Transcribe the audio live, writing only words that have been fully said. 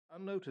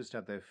Unnoticed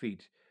at their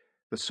feet,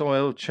 the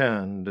soil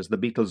churned as the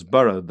beetles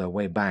burrowed their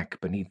way back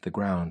beneath the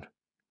ground.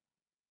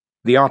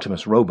 The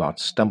Artemis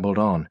robots stumbled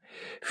on,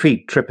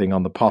 feet tripping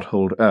on the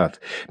potholed earth,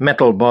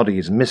 metal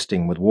bodies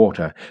misting with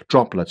water,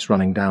 droplets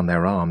running down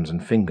their arms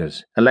and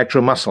fingers,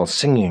 electromuscle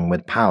singing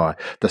with power,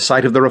 the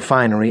sight of the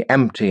refinery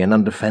empty and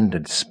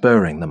undefended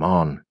spurring them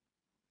on.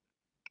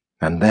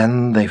 And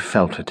then they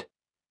felt it.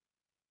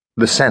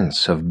 The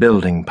sense of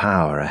building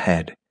power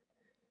ahead.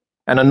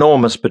 An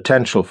enormous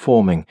potential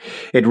forming.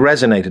 It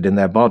resonated in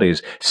their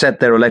bodies, set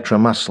their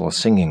electromuscle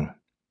singing.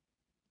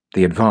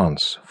 The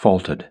advance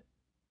faltered.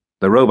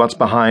 The robots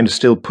behind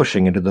still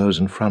pushing into those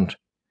in front.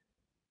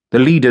 The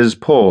leaders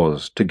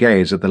paused to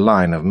gaze at the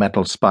line of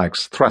metal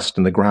spikes thrust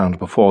in the ground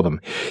before them,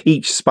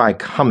 each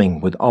spike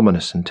humming with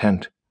ominous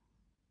intent.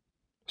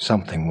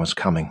 Something was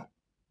coming.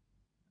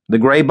 The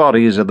grey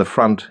bodies at the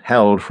front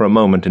held for a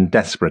moment in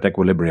desperate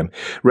equilibrium,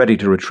 ready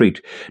to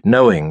retreat,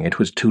 knowing it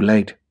was too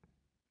late.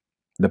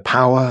 The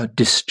power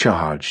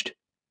discharged.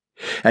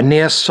 A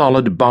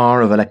near-solid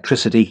bar of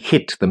electricity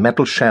hit the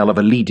metal shell of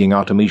a leading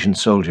Artemisian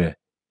soldier.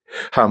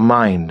 Her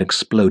mind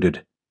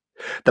exploded.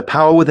 The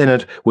power within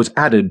it was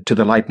added to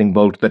the lightning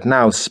bolt that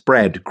now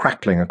spread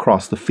crackling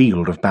across the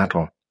field of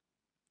battle.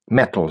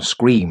 Metal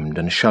screamed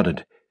and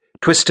shuddered.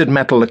 Twisted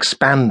metal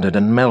expanded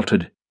and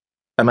melted.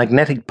 A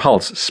magnetic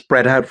pulse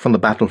spread out from the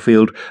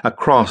battlefield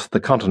across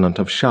the continent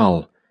of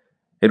Shal.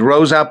 It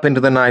rose up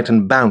into the night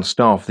and bounced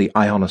off the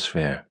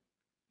ionosphere.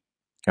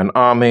 An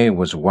army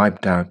was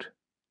wiped out,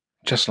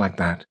 just like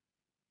that.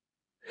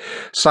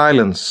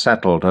 Silence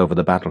settled over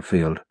the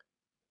battlefield.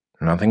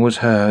 Nothing was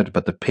heard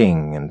but the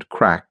ping and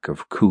crack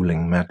of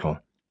cooling metal.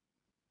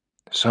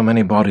 So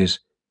many bodies,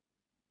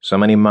 so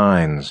many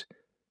minds,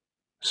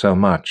 so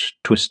much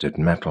twisted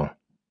metal,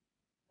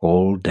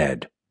 all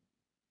dead.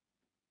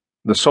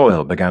 The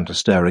soil began to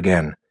stir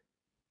again.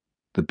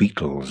 The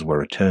beetles were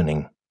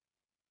returning.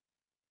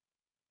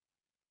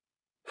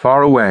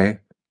 Far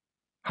away,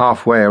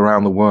 halfway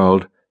around the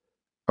world,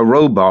 a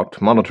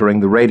robot monitoring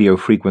the radio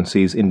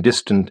frequencies in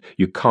distant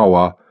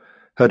Yukawa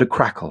heard a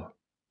crackle,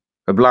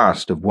 a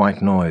blast of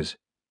white noise.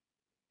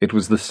 It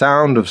was the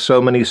sound of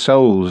so many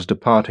souls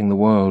departing the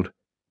world.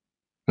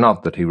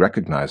 Not that he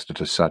recognized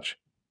it as such.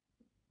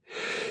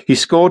 He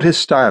scored his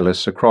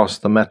stylus across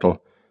the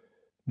metal,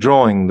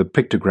 drawing the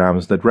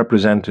pictograms that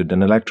represented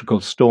an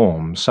electrical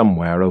storm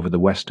somewhere over the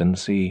western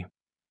sea.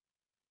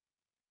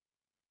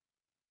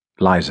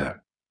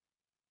 Liza.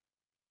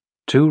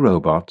 Two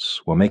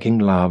robots were making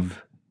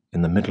love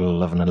in the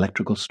middle of an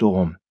electrical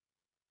storm.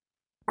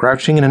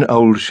 Crouching in an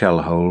old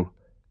shell hole,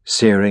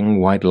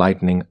 searing white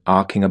lightning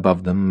arcing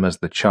above them as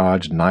the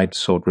charged night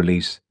sought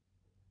release,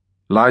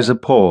 Liza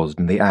paused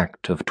in the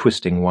act of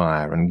twisting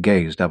wire and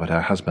gazed up at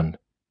her husband.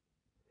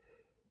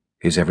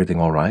 "Is everything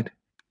all right?"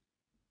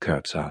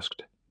 Kurtz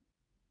asked.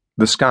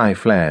 The sky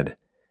flared,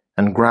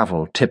 and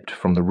gravel tipped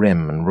from the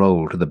rim and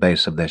rolled to the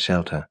base of their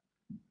shelter.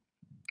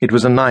 It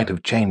was a night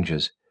of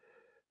changes.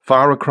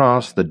 Far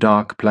across the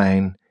dark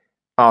plain,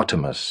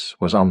 Artemis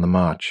was on the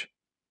march,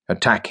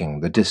 attacking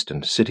the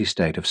distant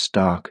city-state of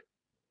Stark.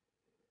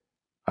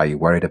 "Are you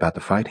worried about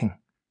the fighting?"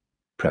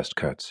 pressed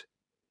Kurtz.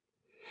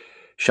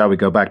 "Shall we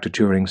go back to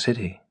Turing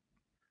City?"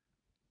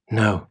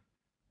 "No,"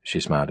 she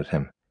smiled at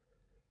him.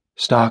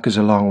 "Stark is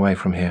a long way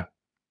from here.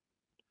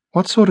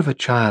 What sort of a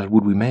child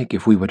would we make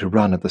if we were to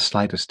run at the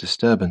slightest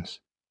disturbance?"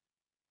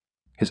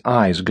 His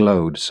eyes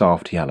glowed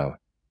soft yellow,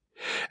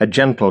 a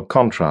gentle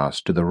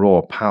contrast to the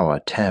raw power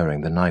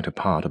tearing the night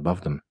apart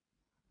above them.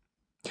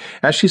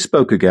 As she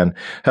spoke again,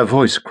 her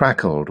voice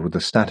crackled with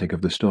the static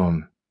of the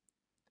storm.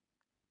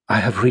 "I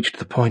have reached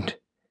the point.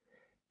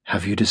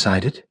 Have you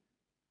decided?"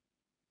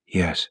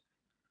 "Yes,"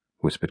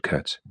 whispered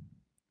Kurtz.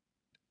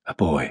 "A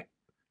boy."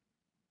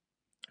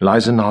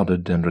 Liza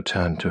nodded and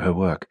returned to her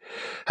work,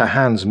 her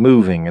hands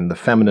moving in the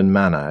feminine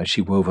manner as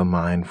she wove a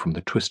mine from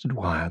the twisted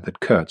wire that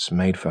Kurtz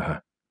made for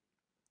her.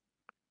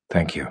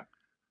 "Thank you,"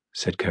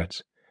 said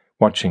Kurtz,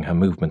 watching her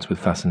movements with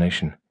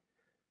fascination.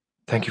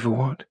 "Thank you for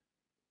what?"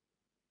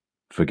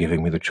 "For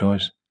giving me the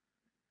choice."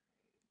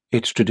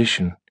 "It's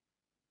tradition,"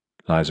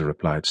 Liza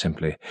replied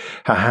simply,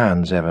 her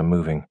hands ever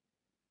moving.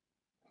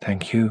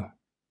 "Thank you,"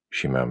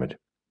 she murmured.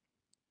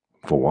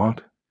 "For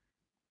what?"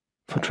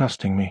 "For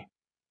trusting me,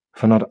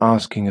 for not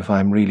asking if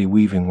I'm really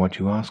weaving what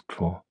you asked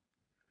for."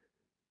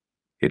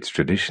 "It's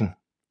tradition,"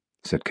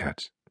 said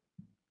Kurtz.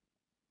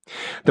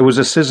 There was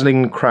a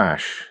sizzling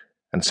crash,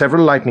 and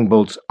several lightning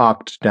bolts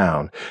arced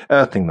down,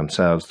 earthing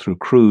themselves through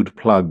crude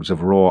plugs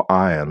of raw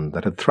iron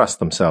that had thrust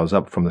themselves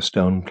up from the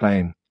stone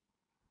plain.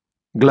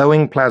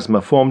 Glowing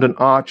plasma formed an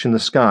arch in the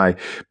sky,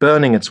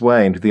 burning its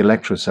way into the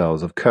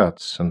electrocells of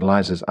Kurtz and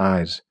Liza's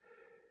eyes.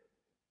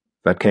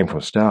 "That came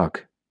from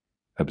Stark,"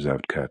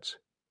 observed Kurtz,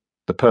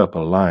 the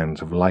purple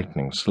lines of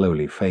lightning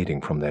slowly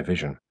fading from their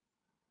vision.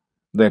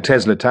 "Their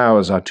Tesla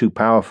towers are too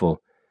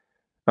powerful.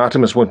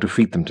 Artemis won't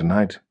defeat them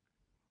tonight."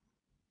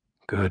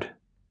 "Good,"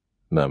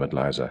 murmured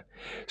Liza,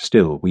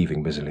 still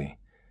weaving busily.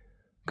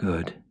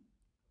 "Good."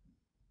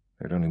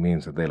 "It only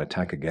means that they'll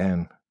attack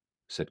again,"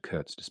 said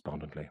Kurtz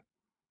despondently.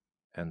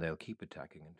 "And they'll keep attacking until